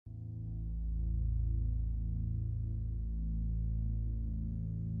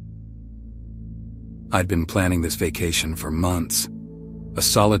I'd been planning this vacation for months. A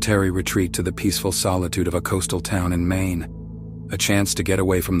solitary retreat to the peaceful solitude of a coastal town in Maine. A chance to get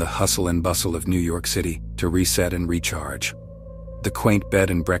away from the hustle and bustle of New York City, to reset and recharge. The quaint bed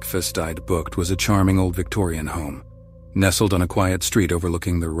and breakfast I'd booked was a charming old Victorian home, nestled on a quiet street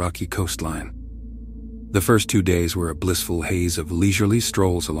overlooking the rocky coastline. The first 2 days were a blissful haze of leisurely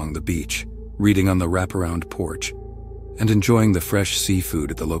strolls along the beach, reading on the wraparound porch, and enjoying the fresh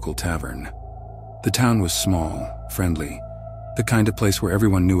seafood at the local tavern. The town was small, friendly, the kind of place where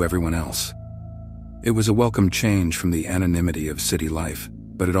everyone knew everyone else. It was a welcome change from the anonymity of city life,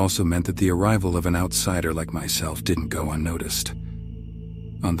 but it also meant that the arrival of an outsider like myself didn't go unnoticed.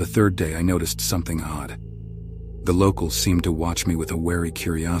 On the third day, I noticed something odd. The locals seemed to watch me with a wary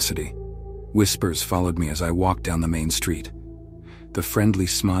curiosity. Whispers followed me as I walked down the main street. The friendly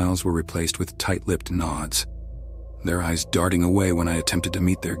smiles were replaced with tight-lipped nods, their eyes darting away when I attempted to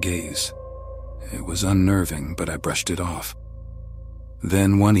meet their gaze. It was unnerving, but I brushed it off.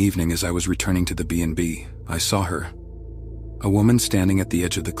 Then one evening as I was returning to the B&B, I saw her. A woman standing at the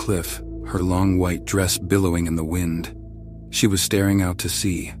edge of the cliff, her long white dress billowing in the wind. She was staring out to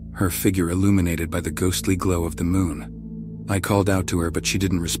sea, her figure illuminated by the ghostly glow of the moon. I called out to her, but she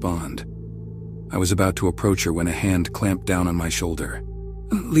didn't respond. I was about to approach her when a hand clamped down on my shoulder.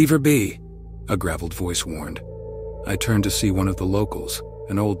 "Leave her be," a graveled voice warned. I turned to see one of the locals,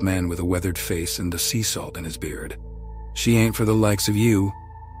 an old man with a weathered face and the sea salt in his beard. "She ain't for the likes of you."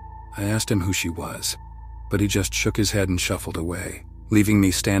 I asked him who she was, but he just shook his head and shuffled away, leaving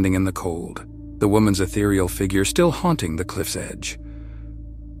me standing in the cold, the woman's ethereal figure still haunting the cliff's edge.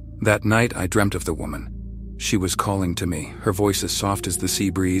 That night I dreamt of the woman. She was calling to me, her voice as soft as the sea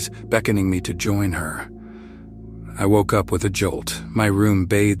breeze, beckoning me to join her. I woke up with a jolt, my room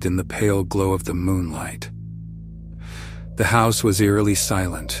bathed in the pale glow of the moonlight. The house was eerily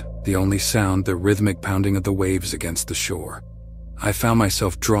silent, the only sound the rhythmic pounding of the waves against the shore. I found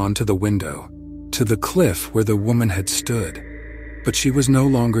myself drawn to the window, to the cliff where the woman had stood. But she was no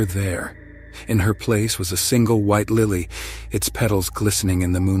longer there. In her place was a single white lily, its petals glistening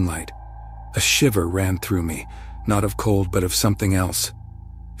in the moonlight. A shiver ran through me, not of cold but of something else.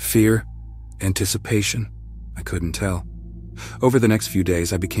 Fear? Anticipation? I couldn't tell. Over the next few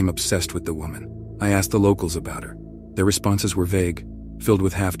days I became obsessed with the woman. I asked the locals about her. Their responses were vague, filled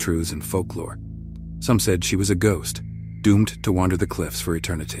with half-truths and folklore. Some said she was a ghost, doomed to wander the cliffs for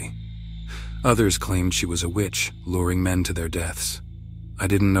eternity. Others claimed she was a witch, luring men to their deaths. I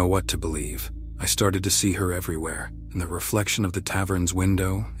didn't know what to believe. I started to see her everywhere, in the reflection of the tavern's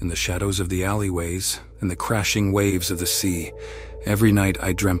window, in the shadows of the alleyways, in the crashing waves of the sea. Every night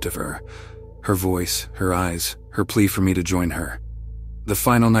I dreamt of her. Her voice, her eyes, her plea for me to join her. The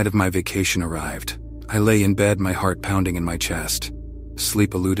final night of my vacation arrived. I lay in bed, my heart pounding in my chest.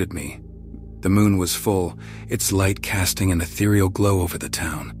 Sleep eluded me. The moon was full, its light casting an ethereal glow over the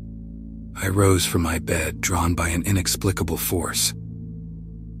town. I rose from my bed, drawn by an inexplicable force.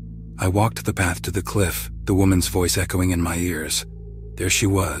 I walked the path to the cliff, the woman's voice echoing in my ears. There she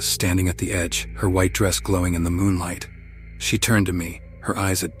was, standing at the edge, her white dress glowing in the moonlight. She turned to me, her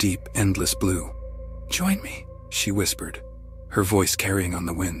eyes a deep, endless blue. "Join me," she whispered, her voice carrying on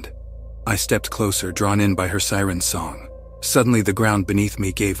the wind. I stepped closer, drawn in by her siren song. Suddenly the ground beneath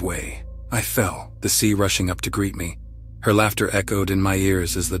me gave way. I fell, the sea rushing up to greet me. Her laughter echoed in my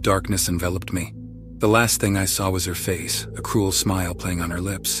ears as the darkness enveloped me. The last thing I saw was her face, a cruel smile playing on her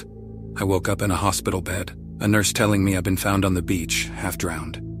lips. I woke up in a hospital bed, a nurse telling me I'd been found on the beach, half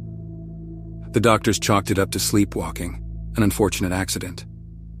drowned. The doctors chalked it up to sleepwalking, an unfortunate accident.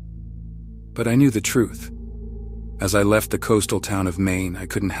 But I knew the truth. As I left the coastal town of Maine, I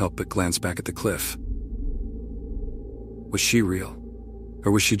couldn't help but glance back at the cliff. Was she real?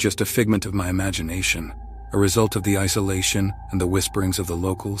 Or was she just a figment of my imagination, a result of the isolation and the whisperings of the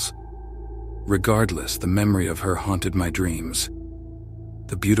locals? Regardless, the memory of her haunted my dreams.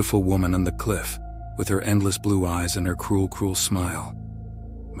 The beautiful woman on the cliff, with her endless blue eyes and her cruel, cruel smile.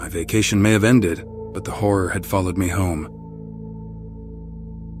 My vacation may have ended, but the horror had followed me home.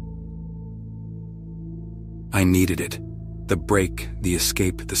 I needed it. The break, the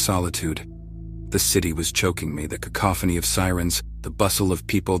escape, the solitude. The city was choking me, the cacophony of sirens, the bustle of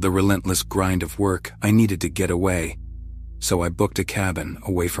people, the relentless grind of work. I needed to get away. So I booked a cabin,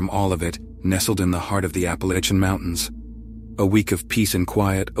 away from all of it, nestled in the heart of the Appalachian Mountains. A week of peace and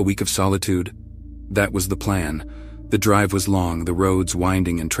quiet, a week of solitude. That was the plan. The drive was long, the roads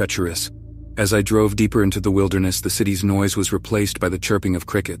winding and treacherous. As I drove deeper into the wilderness, the city's noise was replaced by the chirping of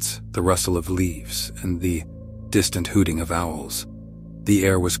crickets, the rustle of leaves, and the distant hooting of owls. The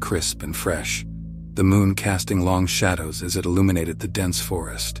air was crisp and fresh, the moon casting long shadows as it illuminated the dense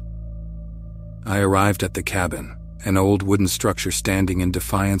forest. I arrived at the cabin, an old wooden structure standing in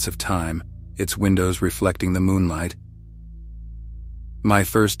defiance of time, its windows reflecting the moonlight. My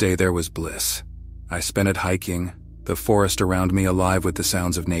first day there was bliss. I spent it hiking, the forest around me alive with the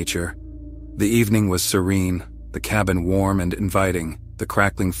sounds of nature. The evening was serene, the cabin warm and inviting, the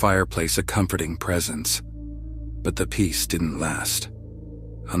crackling fireplace a comforting presence. But the peace didn't last.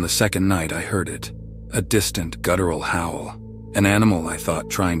 On the second night I heard it, a distant guttural howl, an animal I thought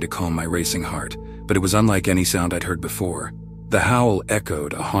trying to calm my racing heart, but it was unlike any sound I'd heard before. The howl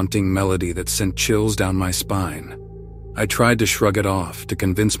echoed a haunting melody that sent chills down my spine. I tried to shrug it off, to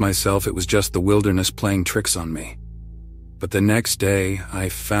convince myself it was just the wilderness playing tricks on me. But the next day I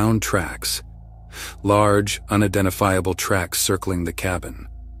found tracks. Large, unidentifiable tracks circling the cabin.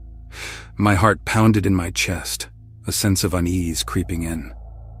 My heart pounded in my chest, a sense of unease creeping in.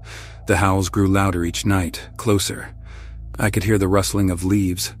 The howls grew louder each night, closer. I could hear the rustling of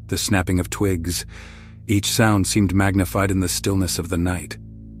leaves, the snapping of twigs. Each sound seemed magnified in the stillness of the night,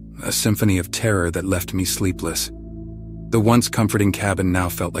 a symphony of terror that left me sleepless. The once comforting cabin now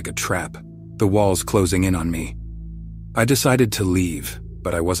felt like a trap, the walls closing in on me. I decided to leave,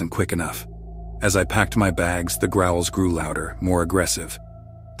 but I wasn't quick enough. As I packed my bags, the growls grew louder, more aggressive.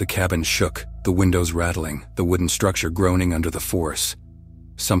 The cabin shook, the windows rattling, the wooden structure groaning under the force.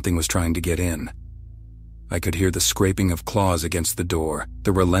 Something was trying to get in. I could hear the scraping of claws against the door,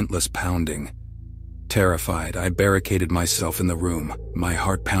 the relentless pounding. Terrified, I barricaded myself in the room, my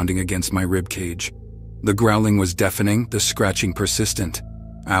heart pounding against my ribcage. The growling was deafening, the scratching persistent.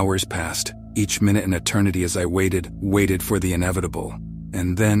 Hours passed, each minute an eternity as I waited for the inevitable.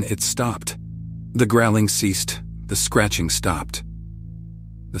 And then it stopped. The growling ceased, the scratching stopped.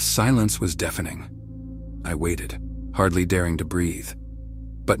 The silence was deafening. I waited, hardly daring to breathe.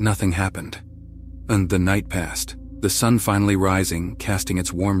 But nothing happened. And the night passed, the sun finally rising, casting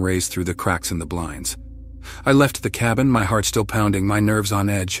its warm rays through the cracks in the blinds. I left the cabin, my heart still pounding, my nerves on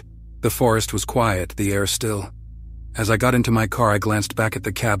edge. The forest was quiet, the air still. As I got into my car, I glanced back at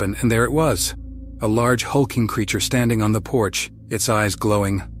the cabin, and there it was. A large hulking creature standing on the porch, its eyes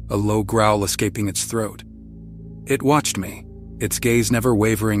glowing, a low growl escaping its throat. It watched me, its gaze never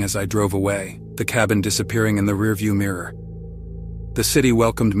wavering as I drove away, the cabin disappearing in the rearview mirror. The city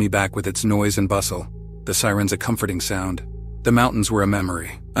welcomed me back with its noise and bustle, the sirens a comforting sound. The mountains were a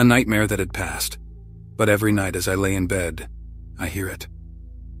memory, a nightmare that had passed. But every night as I lay in bed, I hear it.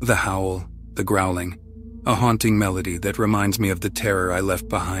 The howl, the growling, a haunting melody that reminds me of the terror I left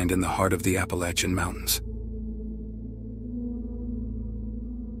behind in the heart of the Appalachian Mountains.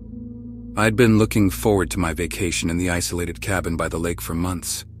 I'd been looking forward to my vacation in the isolated cabin by the lake for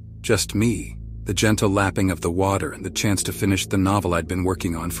months. Just me, the gentle lapping of the water, and the chance to finish the novel I'd been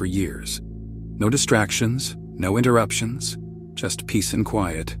working on for years. No distractions, no interruptions, just peace and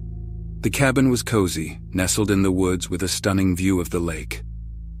quiet. The cabin was cozy, nestled in the woods with a stunning view of the lake.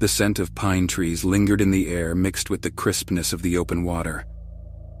 The scent of pine trees lingered in the air, mixed with the crispness of the open water.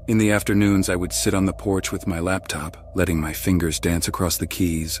 In the afternoons, I would sit on the porch with my laptop, letting my fingers dance across the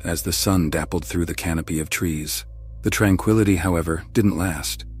keys as the sun dappled through the canopy of trees. The tranquility, however, didn't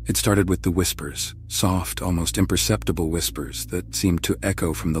last. It started with the whispers, soft, almost imperceptible whispers that seemed to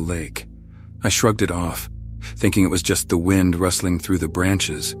echo from the lake. I shrugged it off, thinking it was just the wind rustling through the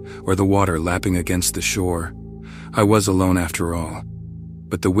branches or the water lapping against the shore. I was alone after all.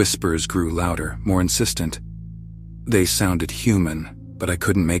 But the whispers grew louder, more insistent. They sounded human, but I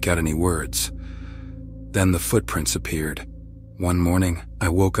couldn't make out any words. Then the footprints appeared. One morning, I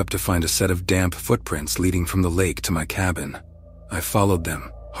woke up to find a set of damp footprints leading from the lake to my cabin. I followed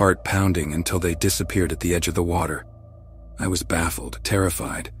them, heart pounding, until they disappeared at the edge of the water. I was baffled,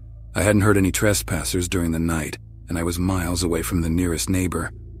 terrified. I hadn't heard any trespassers during the night, and I was miles away from the nearest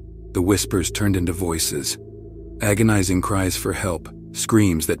neighbor. The whispers turned into voices, agonizing cries for help,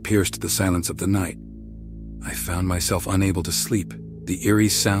 screams that pierced the silence of the night. I found myself unable to sleep, the eerie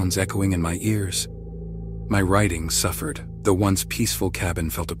sounds echoing in my ears. My writing suffered. The once peaceful cabin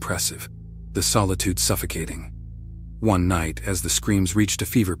felt oppressive, the solitude suffocating. One night, as the screams reached a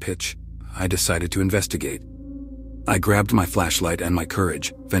fever pitch, I decided to investigate. I grabbed my flashlight and my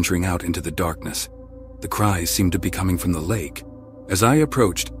courage, venturing out into the darkness. The cries seemed to be coming from the lake. As I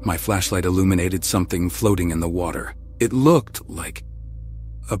approached, my flashlight illuminated something floating in the water. It looked like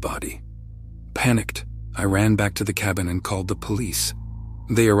a body. Panicked, I ran back to the cabin and called the police.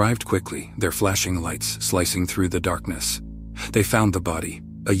 They arrived quickly, their flashing lights slicing through the darkness. They found the body,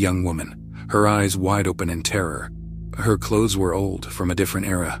 a young woman, her eyes wide open in terror. Her clothes were old, from a different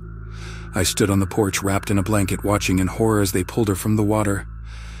era. I stood on the porch wrapped in a blanket, watching in horror as they pulled her from the water.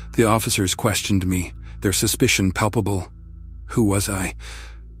 The officers questioned me, their suspicion palpable. Who was I?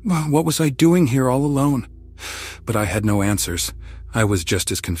 What was I doing here all alone? But I had no answers. I was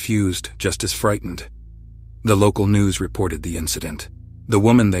just as confused, just as frightened. The local news reported the incident. The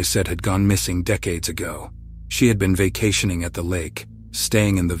woman, they said, had gone missing decades ago. She had been vacationing at the lake,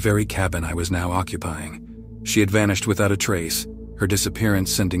 staying in the very cabin I was now occupying. She had vanished without a trace, her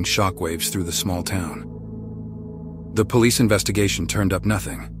disappearance sending shockwaves through the small town. The police investigation turned up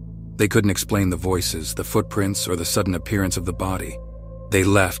nothing. They couldn't explain the voices, the footprints, or the sudden appearance of the body. They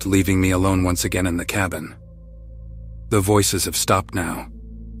left, leaving me alone once again in the cabin. The voices have stopped now.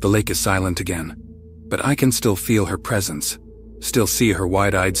 The lake is silent again, but I can still feel her presence, still see her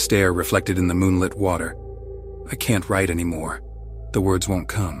wide-eyed stare reflected in the moonlit water. I can't write anymore. The words won't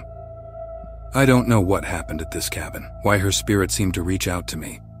come. I don't know what happened at this cabin, why her spirit seemed to reach out to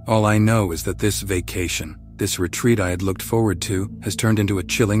me. All I know is that this vacation, this retreat I had looked forward to, has turned into a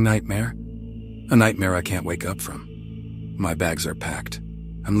chilling nightmare. A nightmare I can't wake up from. My bags are packed.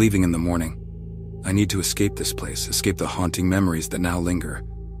 I'm leaving in the morning. I need to escape this place, escape the haunting memories that now linger.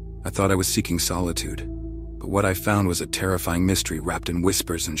 I thought I was seeking solitude, but what I found was a terrifying mystery wrapped in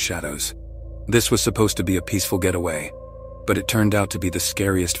whispers and shadows. This was supposed to be a peaceful getaway, but it turned out to be the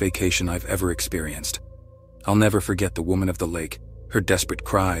scariest vacation I've ever experienced. I'll never forget the woman of the lake, her desperate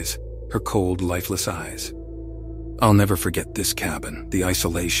cries, her cold, lifeless eyes. I'll never forget this cabin, the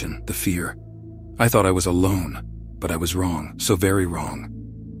isolation, the fear. I thought I was alone, but I was wrong, so very wrong.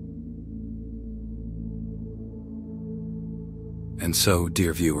 And so,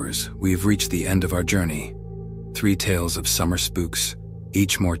 dear viewers, we've reached the end of our journey. 3 tales of summer spooks,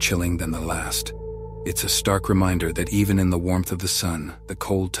 each more chilling than the last. It's a stark reminder that even in the warmth of the sun, the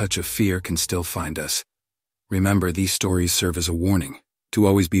cold touch of fear can still find us. Remember, these stories serve as a warning to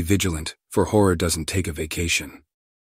always be vigilant, for horror doesn't take a vacation.